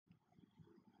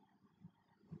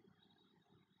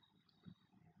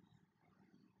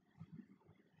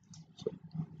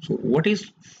So what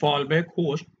is fallback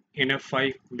host in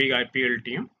F5-BIGIP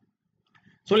LTM?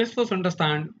 So let's first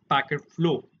understand packet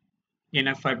flow in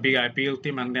F5-BIGIP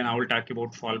LTM, and then I will talk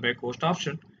about fallback host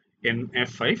option in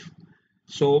F5.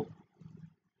 So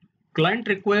client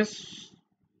requests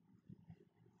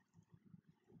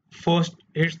first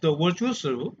hits the virtual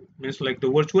server, means like the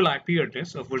virtual IP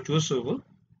address of virtual server,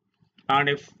 and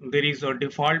if there is a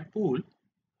default pool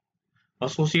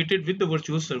associated with the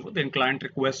virtual server, then client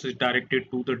request is directed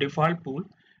to the default pool.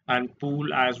 And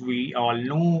pool, as we all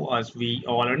know, as we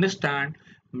all understand,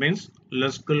 means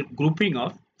logical grouping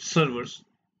of servers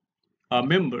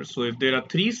members. So if there are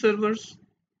 3 servers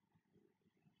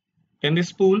in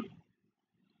this pool,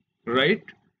 right,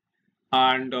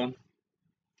 and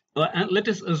let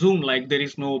us assume like there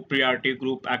is no priority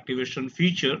group activation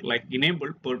feature like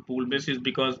enabled per pool basis,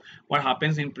 because what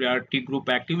happens in priority group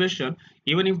activation,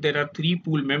 even if there are 3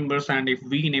 pool members and if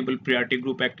we enable priority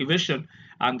group activation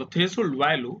and the threshold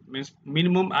value, means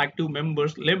minimum active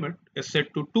members limit, is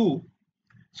set to 2,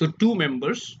 so 2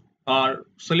 members are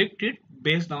selected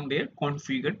based on their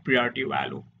configured priority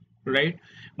value, right?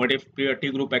 But if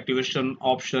priority group activation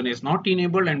option is not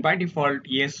enabled, and by default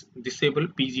yes, disable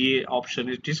PGA option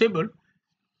is disabled,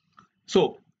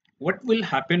 so what will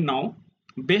happen now,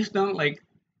 based on like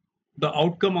the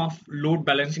outcome of load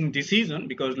balancing decision,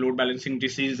 because load balancing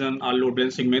decision or load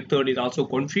balancing method is also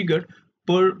configured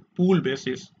per pool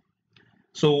basis.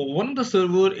 So one of the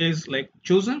server is like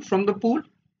chosen from the pool,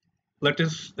 let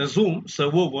us assume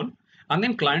server 1, and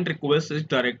then client request is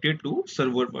directed to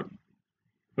server 1,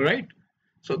 right?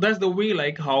 So that's the way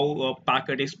like how a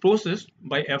packet is processed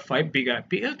by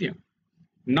F5-BIGIP LTM.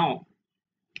 Now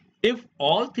if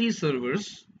all 3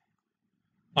 servers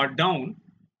are down,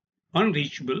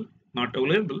 unreachable, not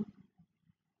available,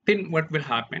 then what will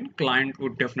happen, client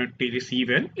would definitely receive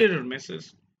an error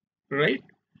message, right?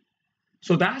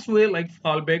 So that's where like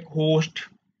fallback host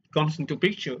comes into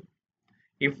picture.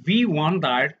 If we want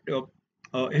that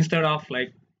instead of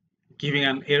like giving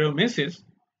an error message,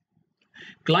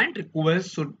 client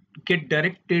requests should get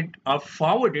directed or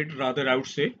forwarded, rather I would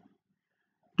say,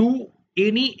 to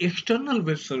any external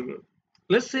web server.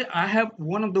 Let's say I have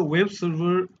one of the web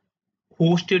server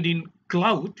hosted in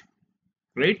cloud,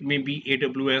 right? Maybe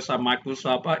AWS or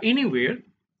Microsoft or anywhere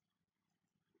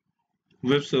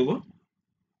web server,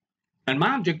 and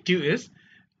my objective is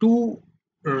to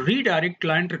redirect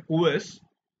client requests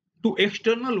to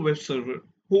external web server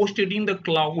hosted in the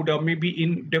cloud or maybe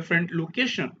in different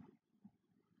location.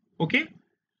 Okay,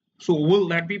 so will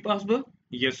that be possible?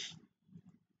 Yes,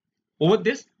 over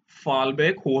this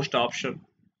fallback host option,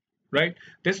 right?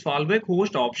 This fallback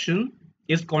host option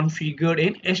is configured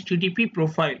in HTTP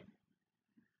profile.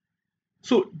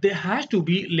 So there has to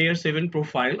be layer 7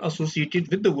 profile associated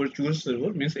with the virtual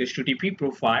server, means HTTP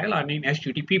profile, and in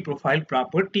HTTP profile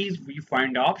properties we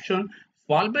find the option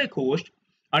fallback host,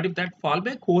 and if that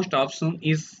fallback host option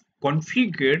is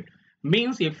configured,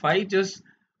 means if I just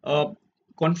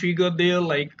configure there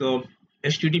like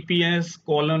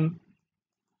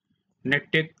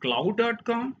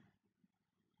https://nettechcloud.com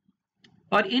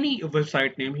or any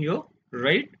website name here,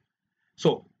 right?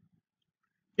 So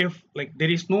if like there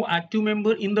is no active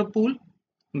member in the pool,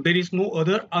 there is no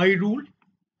other I rule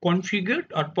configured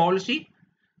or policy,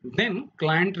 then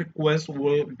client request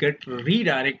will get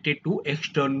redirected to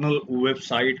external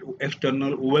website,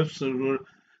 external web server,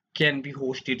 can be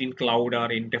hosted in cloud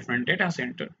or in different data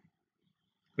center,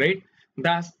 right?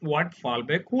 That's what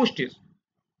fallback host is.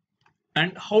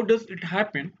 And how does it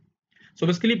happen? So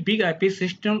basically BIG-IP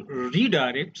system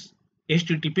redirects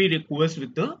HTTP request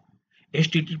with the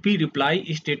HTTP reply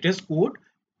status code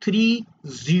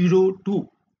 302.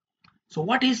 So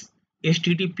what is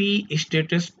HTTP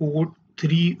status code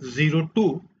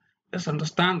 302? Let's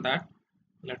understand that.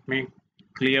 Let me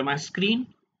clear my screen.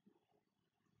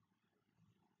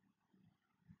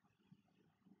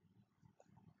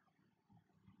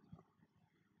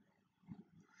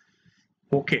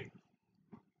 Okay.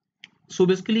 So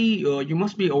basically you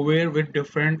must be aware with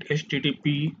different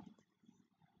HTTP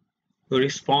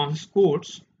response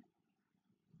codes.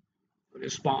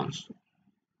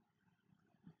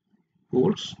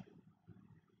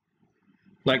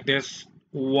 Like this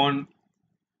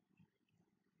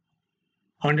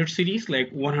 100 series, like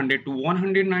 100 to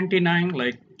 199,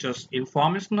 like just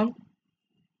informational.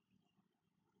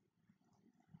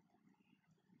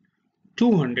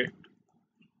 200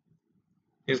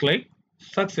 is like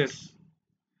success.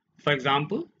 For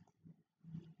example,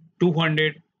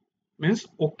 200 means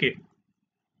okay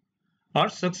or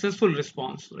successful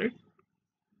response, right?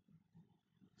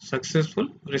 Successful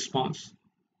response.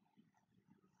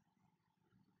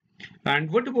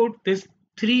 And what about this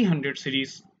 300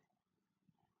 series.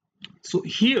 So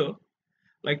here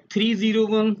like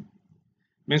 301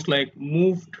 means like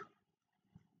moved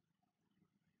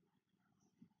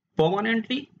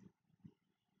permanently,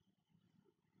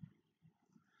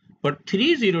 but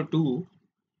 302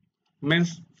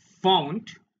 means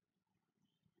found.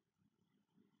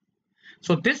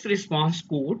 So this response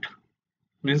code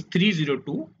means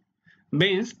 302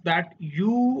 means that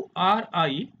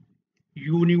URI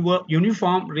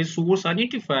uniform resource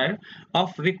identifier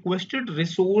of requested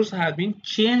resource has been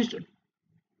changed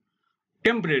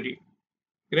temporarily,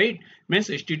 right? Means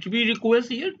HTTP request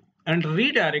here and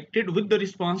redirected with the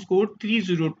response code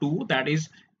 302, that is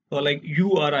like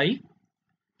URI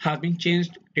has been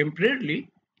changed temporarily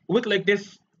with like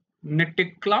this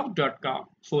nettickcloud.com,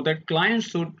 so that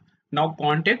clients should now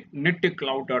contact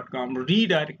nettickcloud.com,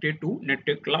 redirected to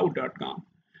nettickcloud.com.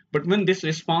 But when this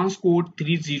response code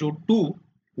 302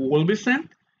 will be sent,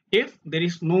 if there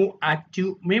is no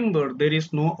active member, there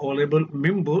is no available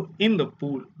member in the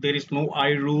pool, there is no I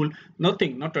rule,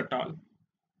 nothing, not at all,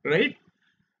 right?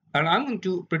 And I'm going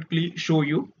to particularly show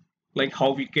you like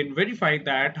how we can verify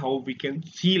that, how we can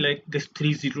see like this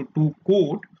 302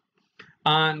 code.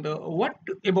 And what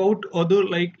about other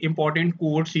like important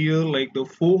codes here, like the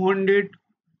 400,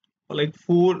 like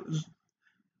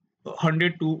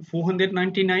 400 to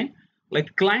 499,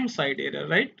 like client side error,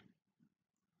 right?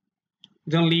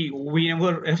 Generally we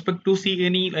never expect to see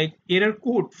any like error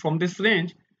code from this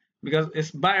range because it's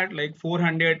bad. Like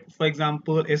 400 for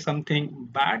example is something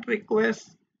bad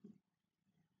request.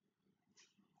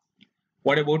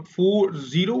 What about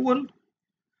 401?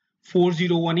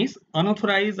 401 is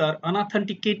unauthorized or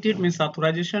unauthenticated, means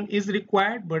authorization is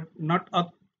required but not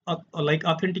like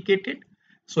authenticated,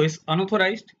 so it's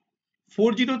unauthorized.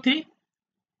 403,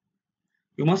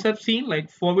 you must have seen like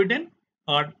forbidden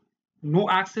or no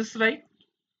access right,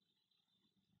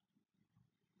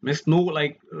 means no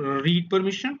like read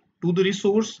permission to the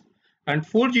resource. And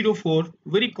 404,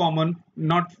 very common,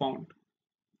 not found.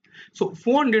 So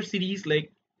 400 series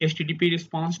like HTTP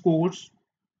response codes,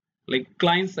 like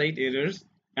client side errors,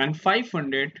 and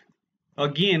 500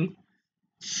 again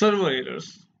server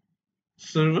errors.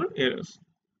 So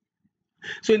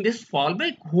in this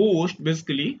fallback host,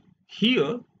 basically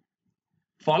here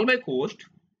fallback host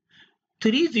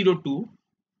 302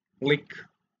 like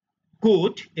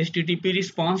code, HTTP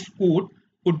response code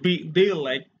could be there,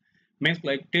 like means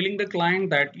like telling the client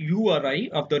that URI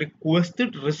of the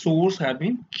requested resource has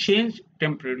been changed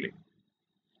temporarily.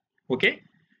 Okay,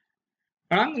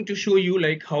 and I'm going to show you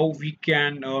like how we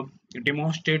can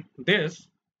demonstrate this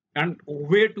and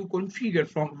where to configure,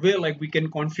 from where like we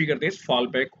can configure this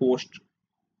fallback host.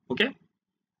 Okay,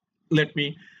 let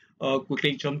me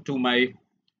quickly jump to my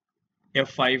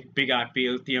F5-BIGIP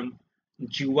LTM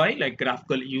GUI, like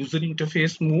graphical user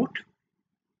interface mode.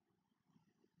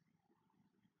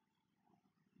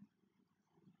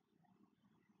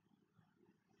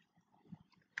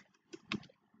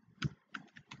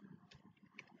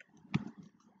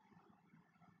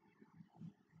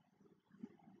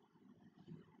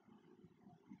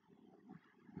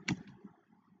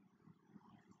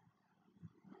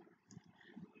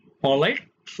 All right,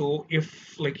 so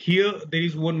if like here there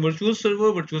is one virtual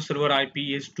server IP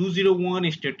is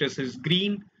 201, status is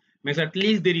green, means at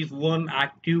least there is one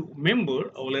active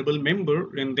member, available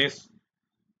member in this,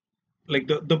 like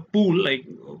the pool like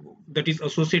that is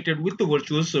associated with the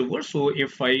virtual server. So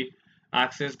if I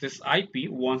access this IP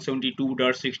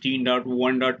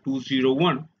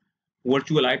 172.16.1.201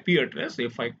 virtual IP address,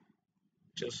 if I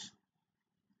just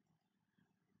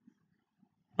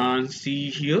and see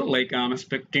here, like I'm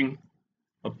expecting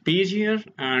a page here,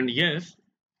 and yes,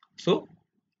 so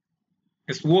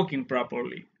it's working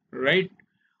properly, right?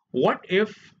 What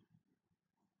if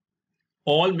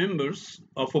all members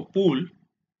of a pool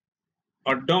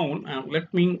are down? And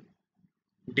let me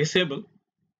disable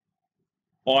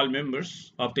all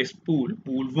members of this pool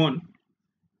 1.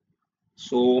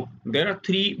 So there are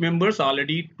 3 members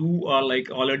already, 2 are like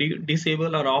already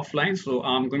disabled or offline, so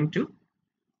I'm going to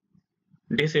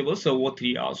disable server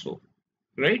 3 also,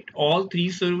 right? All 3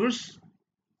 servers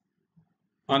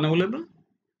unavailable,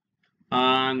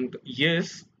 and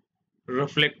yes,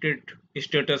 reflected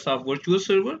status of virtual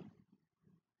server.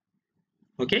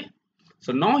 Okay,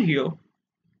 so now here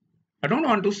I don't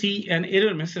want to see an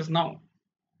error message now,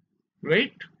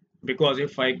 right? Because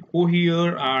if I go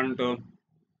here and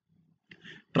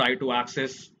try to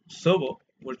access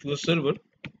virtual server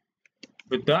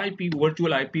with the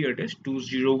virtual IP address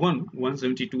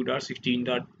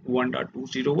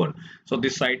 201.172.16.1.201, so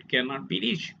this site cannot be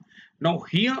reached. Now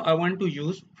here I want to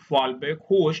use fallback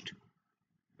host,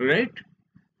 right?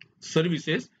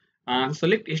 services and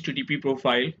select HTTP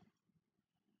profile,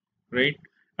 right?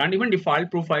 And even default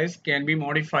profiles can be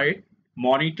modified.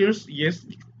 Monitors, yes,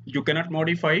 you cannot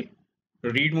modify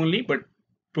read only, but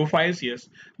profiles, yes.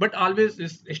 But always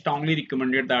is strongly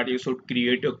recommended that you should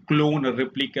create a clone, a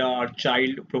replica, or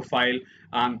child profile,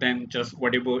 and then just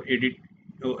whatever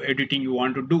editing you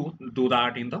want to do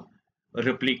that in the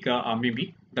replica, or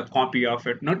maybe the copy of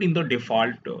it, not in the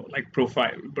default like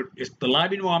profile, but it's the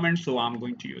live environment. So I'm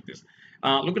going to use this.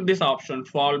 Look at this option,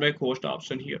 fallback host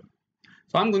option here.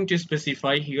 So I'm going to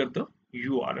specify here the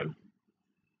URL.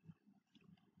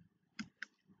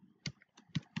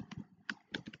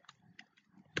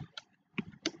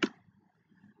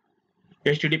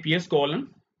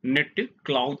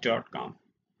 https://netcloud.com,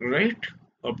 right?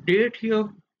 Update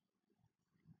here,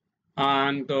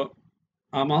 and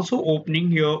I'm also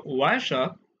opening here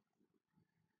Wireshark,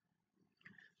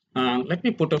 and let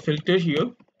me put a filter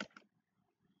here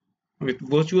with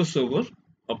virtual server.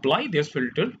 Apply this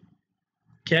filter,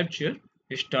 capture,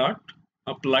 start,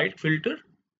 applied filter,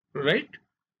 right?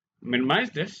 Minimize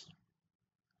this,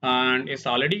 and it's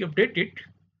already updated.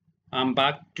 I'm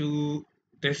back to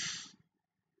this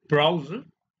browser,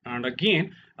 and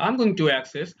again I'm going to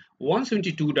access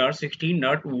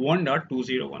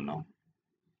 172.16.1.201 now,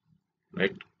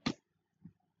 right?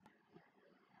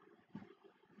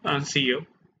 And see here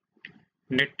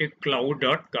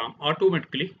netcloud.com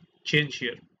automatically change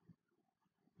here,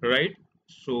 right?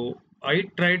 So I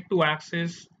tried to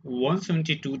access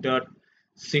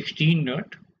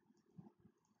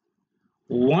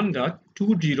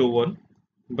 172.16.1.201,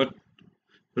 but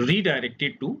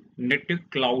redirected to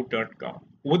netcloud.com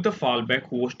with the fallback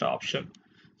host option.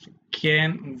 So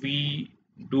can we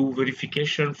do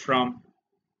verification from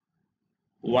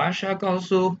Wireshark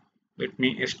also? Let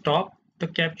me stop the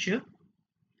capture,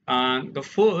 and the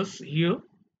first here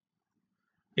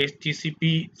is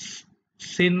TCP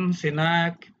SYN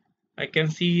I can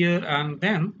see here, and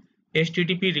then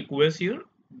HTTP request here,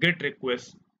 get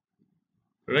request,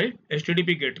 right?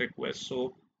 HTTP get request.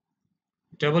 So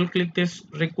double click this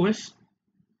request,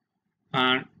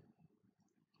 and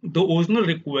the original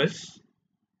request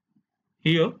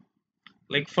here,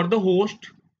 like for the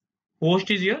host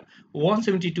is here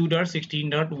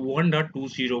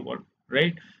 172.16.1.201,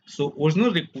 right? So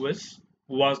original request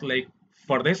was like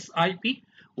for this IP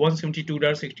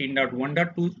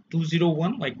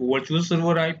 172.16.1.201, like virtual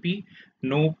server IP,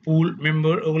 no pool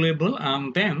member available.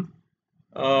 And then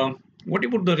what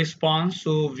about the response?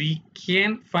 So we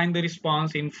can find the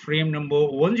response in frame number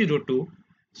 102.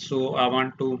 So I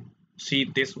want to see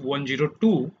this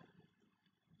 102.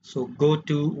 So go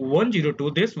to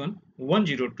 102, this one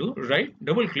 102, right?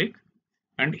 Double click,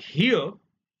 and here,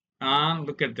 and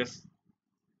look at this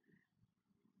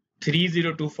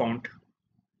 302 found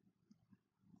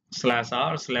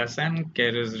 /r/n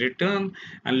carries return,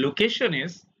 and location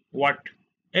is what?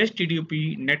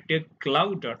 http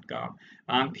netcloud.com,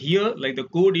 and here like the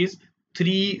code is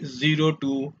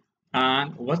 302,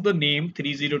 and what's the name?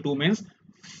 302 means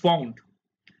found,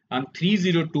 and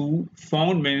 302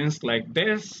 found means like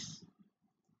this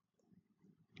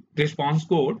response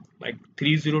code, like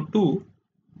 302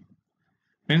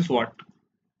 means what?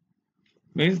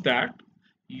 Means that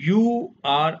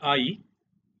URI,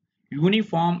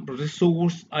 uniform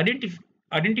resource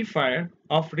identifier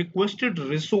of requested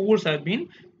resource, has been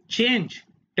changed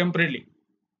temporarily,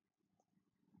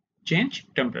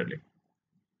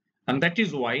 and that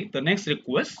is why the next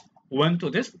request went to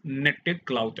this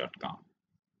netcloud.com,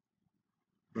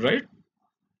 right?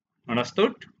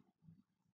 Understood?